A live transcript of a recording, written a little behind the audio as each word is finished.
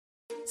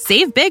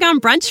Save big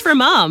on brunch for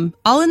mom,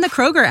 all in the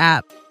Kroger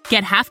app.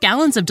 Get half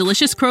gallons of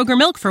delicious Kroger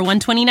milk for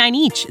 $1.29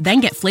 each.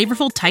 Then get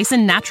flavorful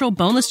Tyson natural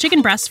boneless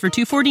chicken breasts for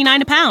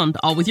 $2.49 a pound,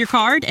 all with your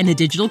card and a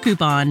digital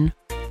coupon.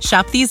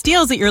 Shop these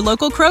deals at your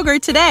local Kroger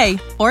today,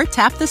 or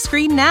tap the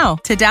screen now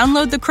to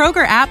download the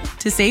Kroger app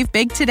to save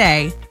big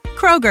today.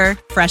 Kroger,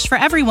 fresh for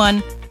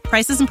everyone.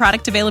 Prices and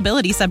product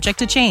availability subject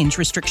to change.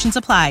 Restrictions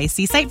apply.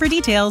 See site for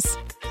details.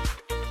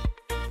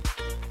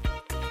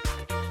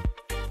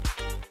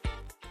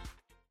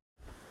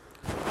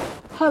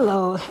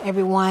 Hello,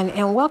 everyone,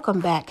 and welcome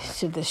back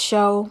to the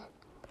show.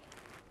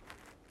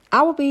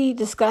 I will be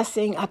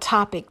discussing a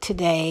topic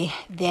today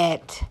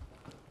that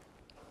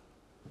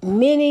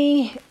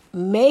many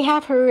may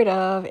have heard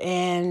of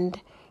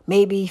and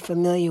may be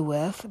familiar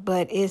with,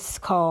 but it's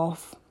called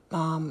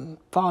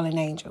fallen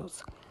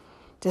angels.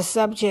 The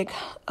subject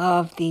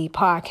of the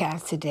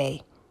podcast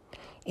today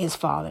is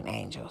fallen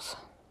angels.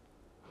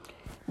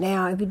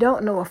 Now, if you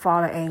don't know what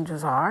fallen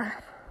angels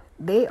are,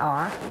 they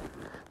are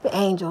the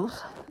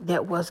angels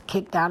that was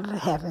kicked out of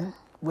heaven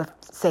with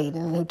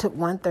Satan, who took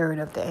 1/3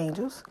 of the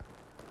angels.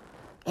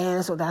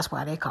 And so that's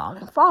why they call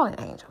them fallen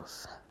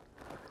angels.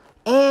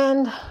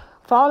 And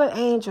fallen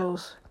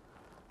angels,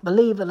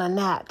 believe it or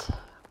not,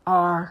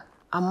 are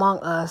among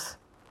us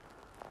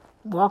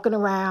walking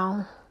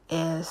around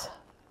as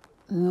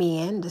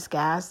men,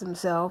 disguise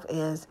themselves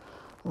as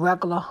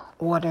regular,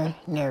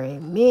 ordinary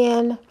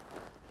men.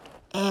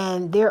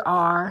 And there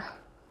are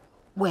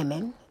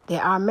women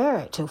that are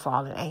married to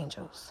fallen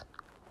angels.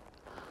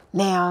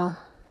 Now,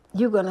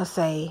 you're going to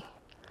say,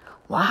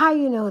 well, how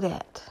you know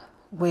that?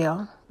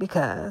 Well,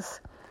 because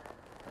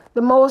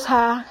the Most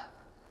High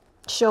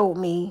showed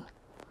me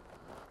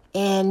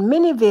in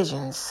many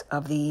visions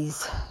of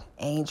these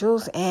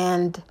angels,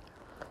 and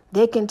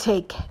they can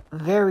take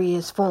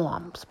various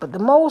forms. But the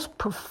most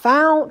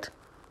profound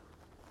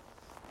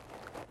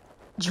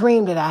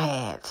dream that I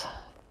had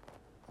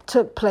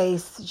took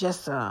place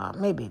just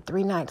maybe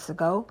 3 nights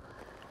ago.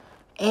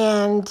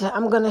 And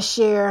I'm going to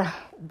share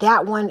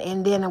that one,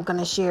 and then I'm going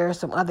to share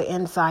some other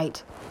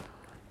insight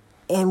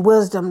and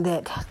wisdom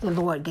that the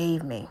Lord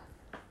gave me.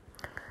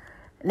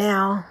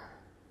 Now,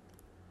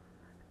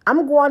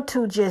 I'm going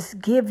to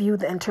just give you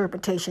the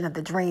interpretation of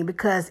the dream,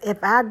 because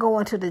if I go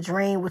into the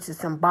dream, which is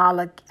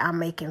symbolic, I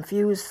may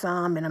confuse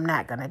some, and I'm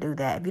not going to do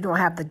that. If you don't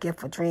have the gift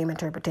for dream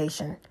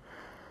interpretation,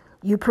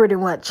 you pretty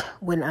much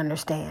wouldn't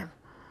understand.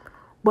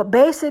 But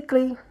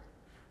basically,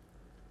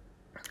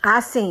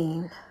 I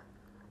seen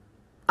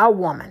a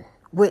woman,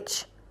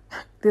 which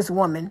this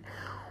woman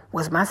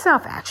was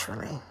myself,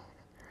 actually.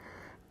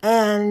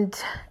 And,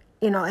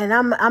 and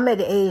I'm at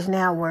the age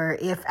now where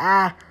if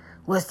I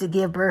was to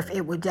give birth,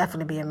 it would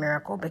definitely be a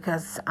miracle,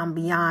 because I'm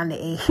beyond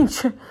the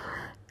age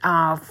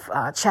of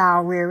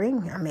child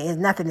rearing. I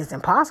mean, nothing is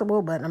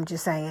impossible, but I'm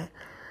just saying.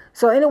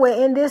 So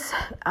anyway, in this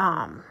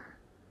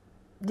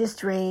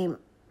dream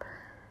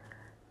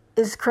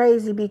is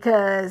crazy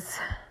because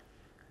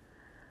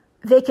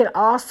they can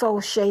also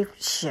shape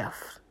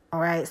shift. All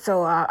right,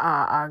 so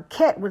a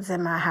cat was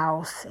in my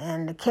house,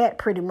 and the cat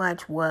pretty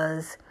much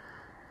was,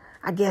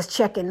 I guess,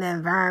 checking the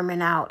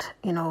environment out,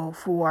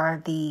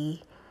 for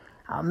the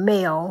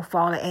male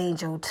fallen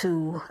angel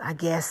to, I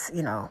guess,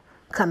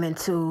 come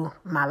into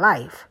my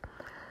life.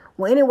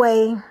 Well,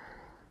 anyway,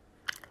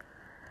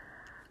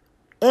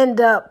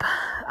 end up,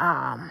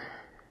 I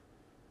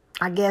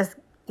guess,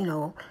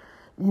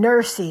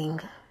 nursing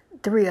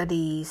 3 of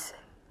these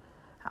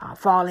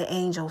fallen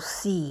angel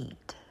seed.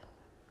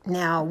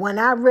 Now, when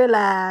I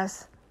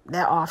realized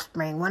that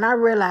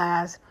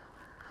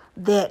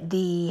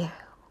the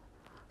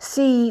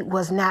seed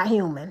was not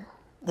human,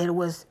 that it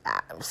was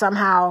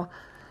somehow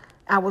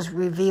I was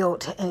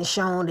revealed and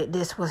shown that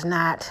this was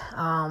not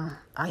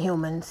a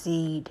human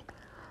seed.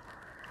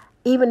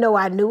 Even though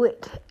I knew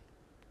it,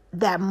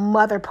 that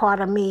mother part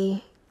of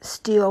me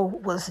still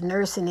was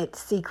nursing it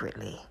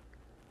secretly.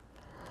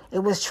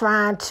 It was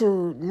trying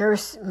to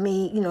nurse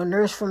me,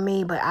 nurse for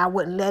me, but I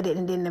wouldn't let it.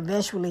 And then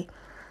eventually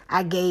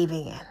I gave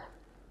in.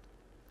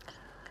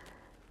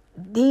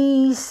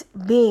 These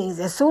beings,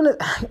 as soon as,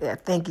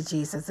 thank you,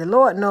 Jesus, the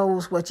Lord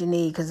knows what you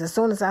need, because as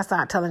soon as I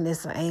start telling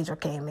this, an angel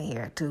came in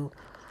here to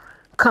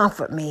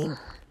comfort me,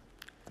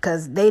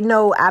 because they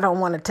know I don't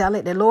want to tell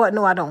it. The Lord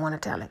know I don't want to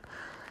tell it.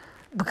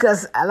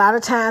 Because a lot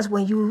of times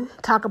when you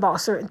talk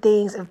about certain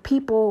things, if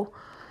people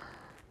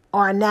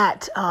are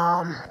not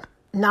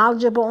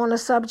knowledgeable on the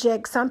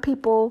subject, some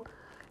people,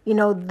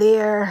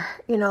 their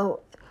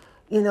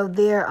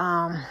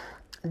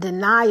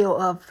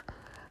denial of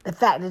the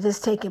fact that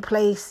this taking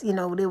place, they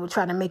were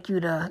trying to make you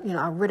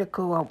a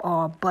ridicule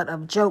or butt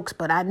of jokes.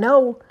 But I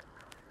know,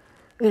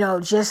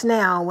 just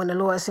now when the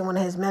Lord sent one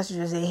of his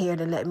messengers in here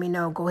to let me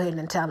know, go ahead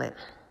and tell it.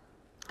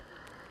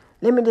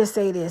 Let me just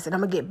say this, and I'm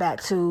gonna get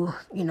back to,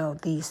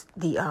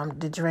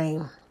 the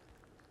dream.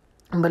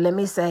 But let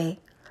me say,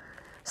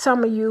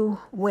 some of you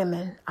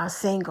women are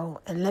single,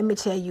 and let me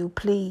tell you,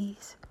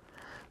 please,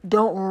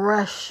 don't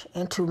rush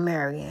into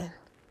marrying,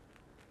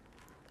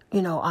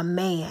 a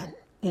man,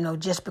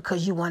 just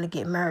because you want to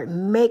get married.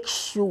 Make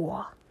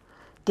sure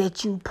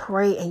that you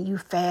pray and you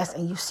fast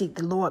and you seek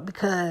the Lord,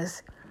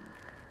 because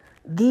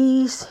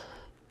these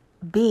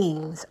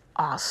beings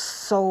are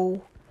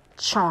so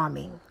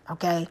charming.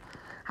 Okay,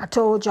 I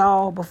told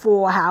y'all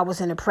before how I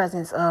was in the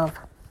presence of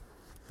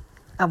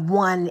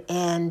one,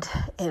 and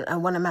in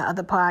one of my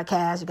other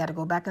podcasts, you got to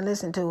go back and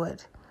listen to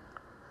it,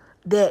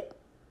 that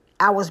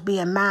I was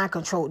being mind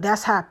controlled.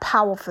 That's how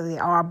powerful they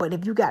are. But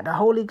if you got the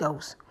Holy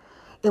Ghost,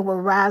 it will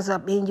rise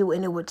up in you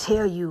and it will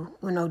tell you,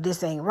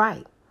 this ain't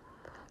right.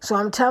 So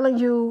I'm telling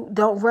you,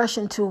 don't rush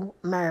into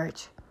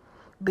marriage,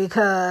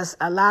 because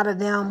a lot of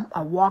them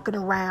are walking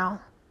around,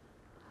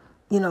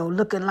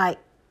 looking like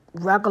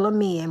regular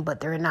men, but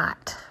they're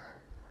not.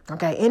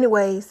 Okay.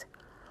 Anyways,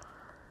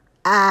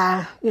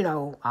 I,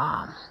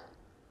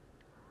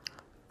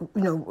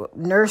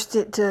 nursed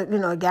it to,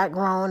 it got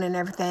grown and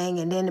everything.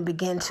 And then it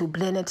began to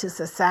blend into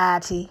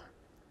society.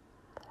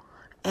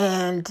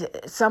 And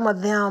some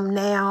of them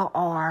now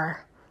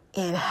are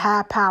in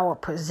high power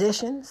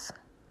positions.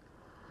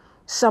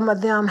 Some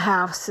of them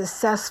have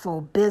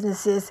successful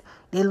businesses.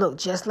 They look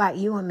just like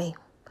you and me,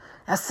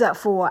 except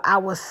for I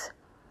was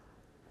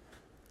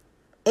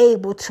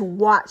able to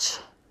watch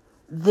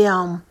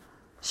them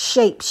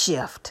shape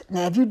shift.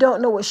 Now, if you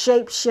don't know what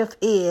shape shift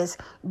is,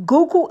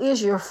 Google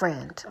is your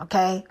friend.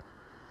 Okay.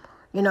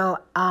 A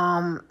lot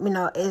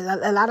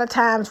of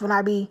times when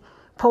I be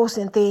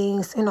posting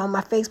things, on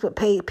my Facebook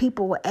page,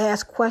 people will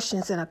ask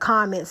questions in the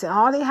comments, and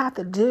all they have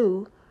to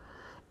do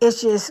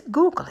is just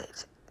Google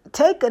it.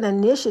 Take an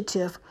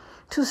initiative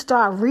to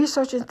start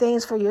researching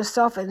things for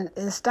yourself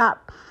and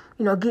stop,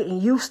 getting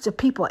used to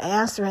people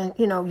answering,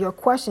 your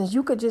questions.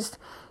 You could just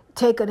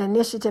take an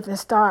initiative and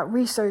start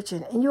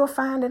researching, and you'll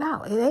find it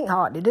out. It ain't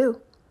hard to do.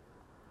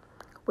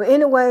 But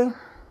anyway,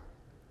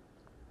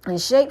 in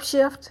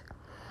shapeshift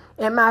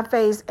in my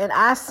face, and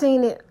I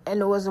seen it,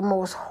 and it was the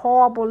most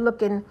horrible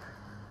looking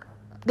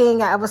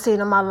thing I ever seen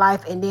in my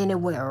life. And then it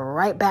went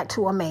right back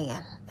to a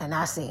man, and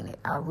I seen it,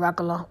 a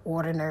regular,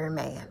 ordinary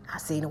man. I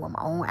seen it with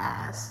my own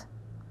eyes.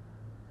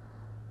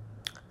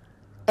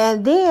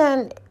 And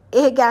then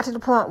it got to the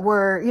point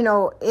where,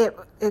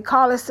 it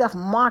called itself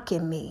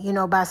mocking me,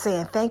 by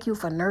saying, thank you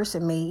for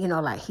nursing me,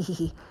 like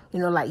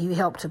you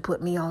helped to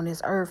put me on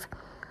this earth,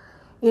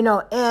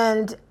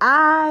 and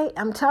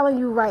I'm telling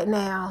you right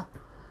now,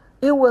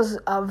 it was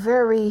a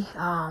very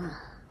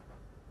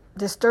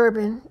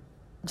disturbing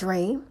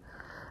dream.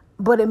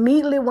 But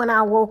immediately when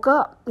I woke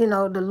up,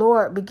 the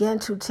Lord began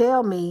to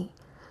tell me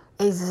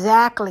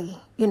exactly,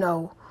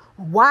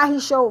 why he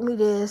showed me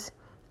this.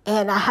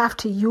 And I have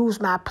to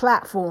use my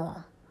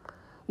platform,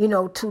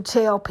 to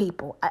tell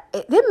people.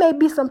 There may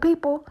be some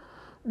people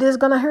that's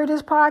going to hear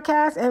this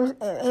podcast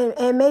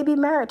and may be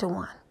married to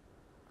one.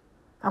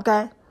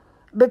 Okay?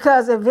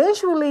 Because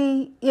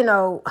eventually,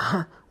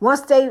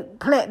 once they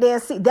plant their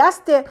seed,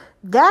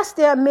 that's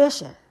their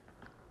mission,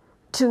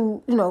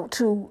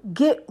 to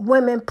get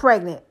women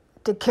pregnant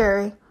to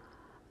carry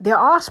their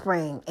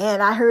offspring.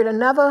 And I heard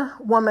another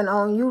woman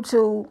on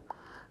YouTube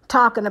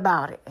talking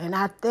about it, and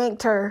I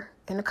thanked her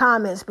in the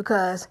comments,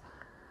 because,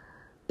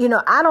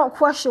 I don't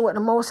question what the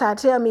Most High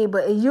tell me,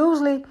 but it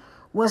usually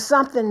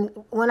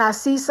when I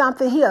see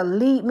something, he'll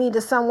lead me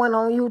to someone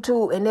on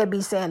YouTube and they'll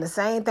be saying the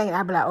same thing. And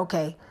I'll be like,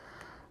 okay,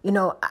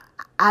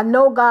 I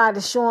know God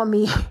is showing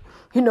me,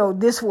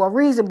 this for a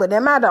reason, but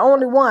am I the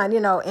only one,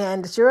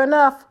 and sure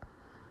enough,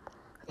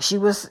 she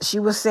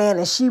was saying,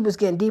 and she was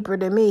getting deeper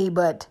than me,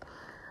 but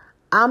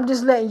I'm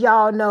just letting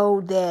y'all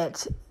know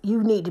that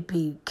you need to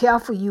be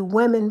careful. You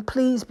women,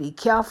 please be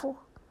careful.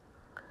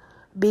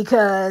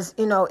 Because,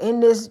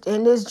 in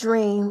this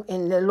dream,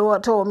 and the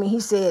Lord told me,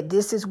 he said,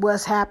 this is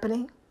what's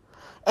happening.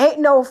 Ain't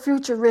no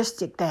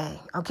futuristic thing.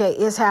 Okay.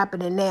 It's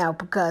happening now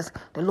because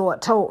the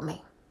Lord told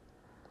me.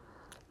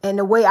 And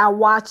the way I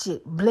watch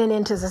it blend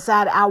into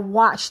society, I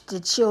watch the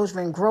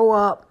children grow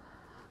up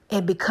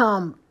and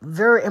become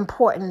very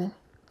important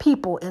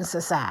people in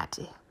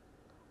society.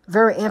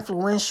 Very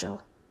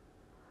influential.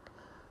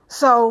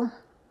 So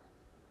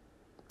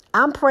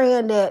I'm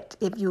praying that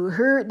if you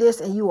heard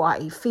this and you are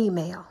a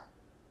female,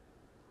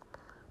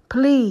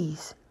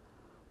 please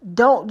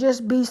don't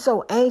just be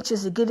so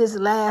anxious to get his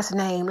last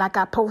name, like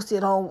I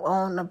posted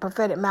on the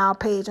Prophetic Mile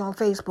page on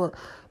Facebook.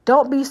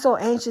 Don't be so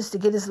anxious to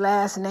get his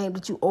last name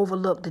that you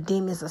overlook the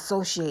demons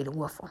associated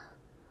with him.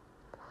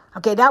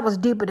 Okay, that was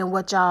deeper than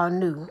what y'all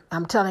knew.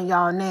 I'm telling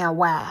y'all now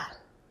why.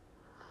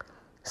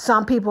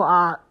 Some people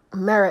are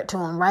married to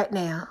him right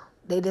now.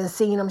 They done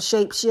seen him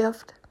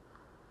shapeshift.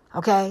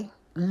 Okay,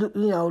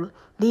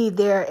 leave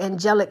their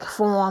angelic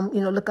form,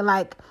 looking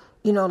like,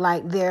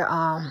 like their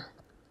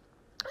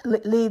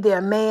leave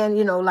their man,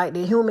 like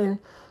their human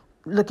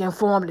looking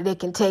form that they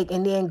can take,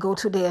 and then go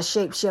to their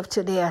shapeshift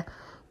to their,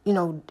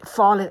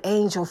 fallen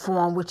angel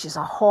form, which is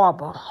a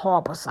horrible,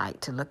 horrible sight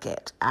to look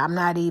at. I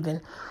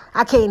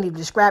can't even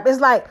describe. It's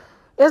like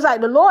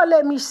the Lord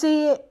let me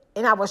see it,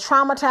 and I was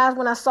traumatized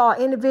when I saw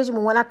an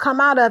individual. When I come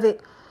out of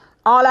it,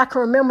 all I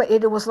can remember,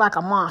 it was like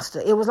a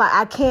monster. It was like,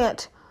 I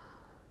can't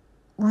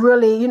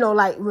really,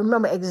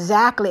 remember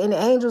exactly. And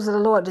the angels of the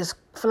Lord just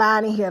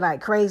flying in here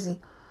like crazy.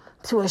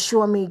 to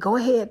assure me, go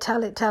ahead,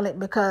 tell it,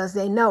 because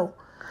they know.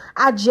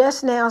 I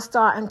just now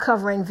start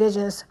uncovering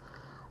visions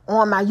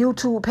on my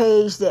YouTube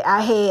page that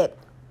I had.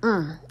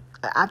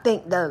 I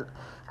think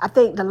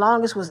the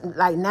longest was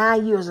like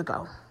 9 years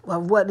ago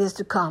of what is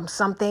to come.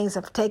 Some things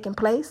have taken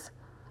place,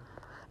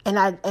 and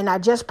I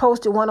just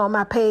posted one on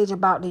my page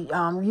about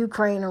the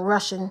Ukraine and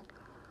Russian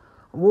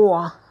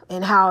war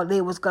and how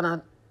they was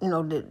gonna,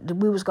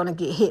 we was gonna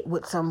get hit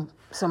with some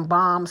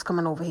bombs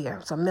coming over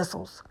here, some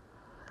missiles.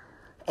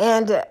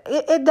 And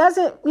it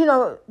doesn't,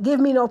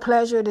 give me no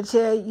pleasure to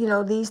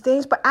tell, these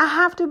things, but I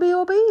have to be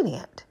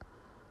obedient.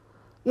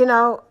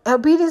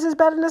 Obedience is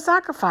better than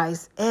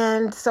sacrifice.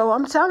 And so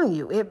I'm telling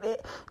you,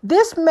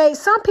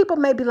 some people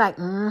may be like,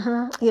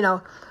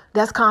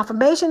 that's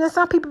confirmation. And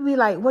some people be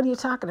like, what are you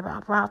talking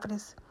about,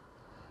 prophetess?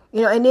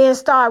 And then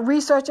start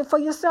researching for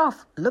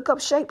yourself. Look up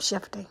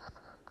shape-shifting.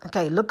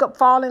 Okay, look up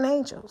fallen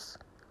angels.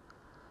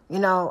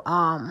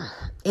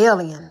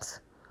 Aliens.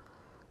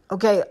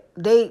 Okay,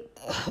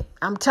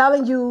 I'm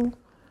telling you,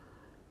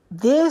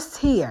 this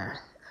here,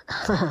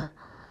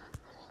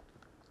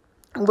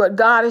 what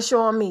God is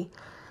showing me,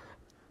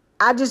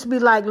 I just be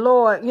like,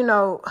 Lord,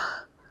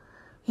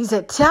 he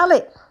said, tell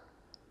it.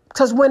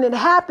 Because when it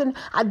happened,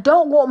 I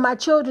don't want my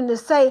children to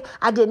say,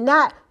 I did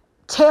not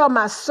tell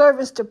my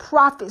servants, the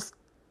prophets,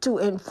 to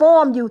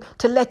inform you,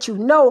 to let you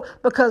know,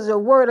 because the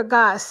word of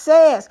God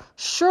says,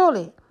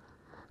 surely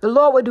the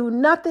Lord will do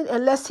nothing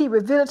unless he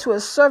reveal it to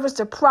his servants,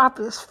 the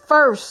prophets,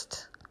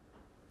 first.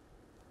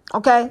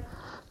 Okay?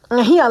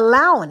 And he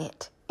allowing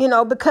it,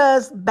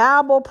 because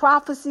Bible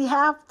prophecy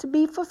have to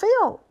be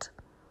fulfilled.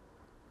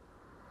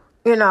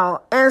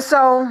 And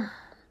so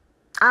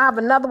I have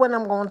another one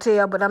I'm going to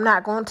tell, but I'm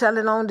not going to tell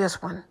it on this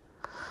one.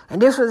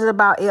 And this was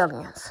about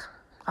aliens.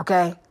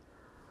 Okay?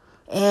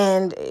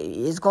 And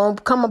it's going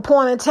to come a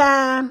point in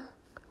time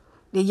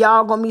that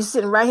y'all going to be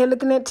sitting right here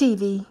looking at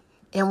TV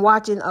and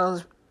watching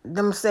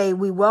them say,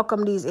 we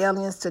welcome these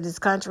aliens to this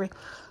country.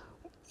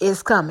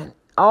 It's coming.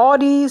 All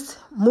these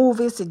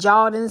movies that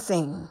y'all didn't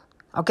seen.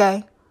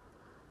 Okay?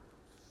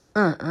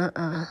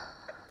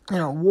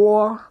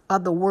 War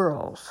of the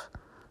Worlds.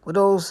 With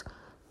those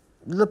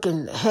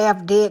looking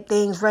half dead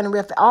things running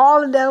around.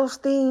 All of those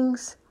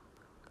things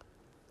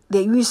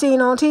that you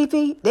seen on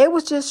TV, they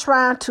was just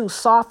trying to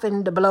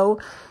soften the blow.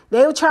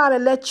 They were trying to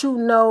let you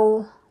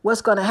know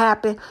what's going to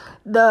happen.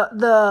 What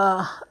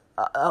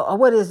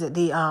is it?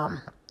 The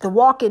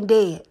Walking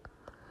Dead.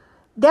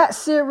 That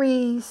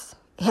series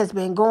has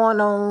been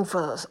going on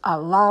for a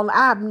long.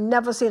 I've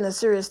never seen a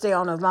series stay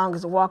on as long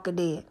as The Walking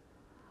Dead,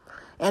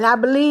 and I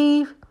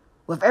believe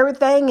with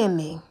everything in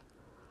me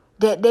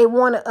that they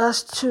wanted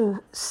us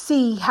to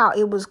see how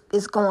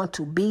it's going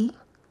to be.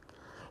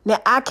 Now,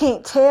 I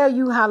can't tell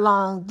you how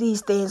long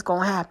these things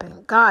going to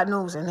happen. God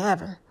knows in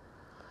heaven.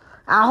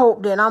 I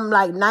hope that I'm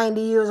like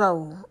 90 years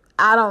old.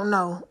 I don't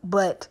know.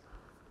 But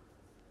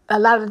a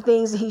lot of the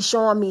things that he's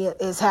showing me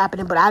is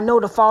happening. But I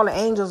know the fallen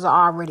angels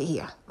are already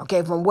here.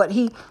 Okay, from what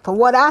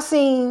I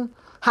seen,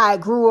 how I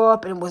grew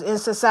up and was in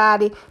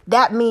society,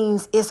 that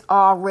means they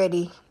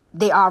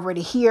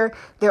already here.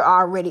 They're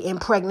already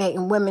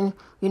impregnating women,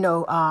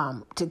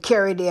 to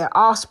carry their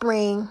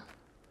offspring.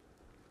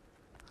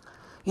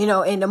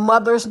 And the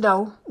mothers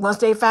know once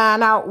they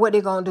find out what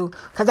they're going to do.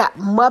 Because that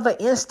mother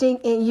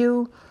instinct in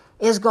you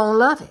is going to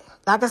love it.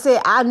 Like I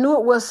said, I knew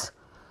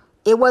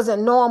it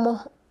wasn't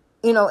normal,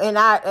 and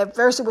at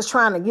first it was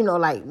trying to,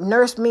 like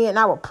nurse me, and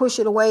I would push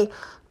it away,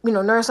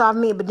 nurse off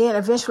me. But then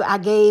eventually I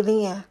gave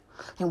in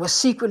and was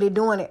secretly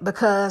doing it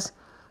because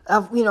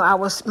of,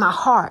 my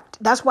heart.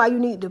 That's why you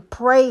need to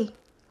pray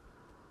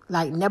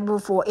like never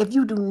before. If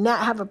you do not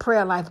have a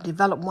prayer life,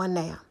 develop one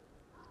now.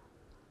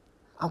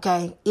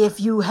 Okay, if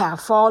you have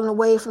fallen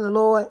away from the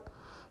Lord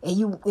and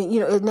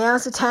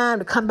now's the time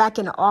to come back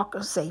in the ark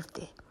of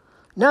safety.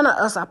 None of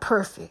us are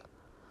perfect,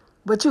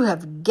 but you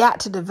have got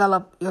to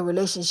develop your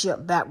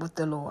relationship back with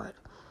the Lord.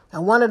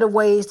 And one of the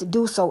ways to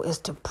do so is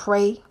to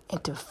pray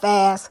and to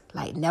fast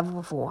like never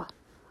before.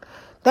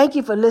 Thank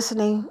you for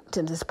listening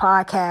to this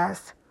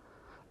podcast.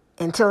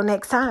 Until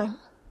next time.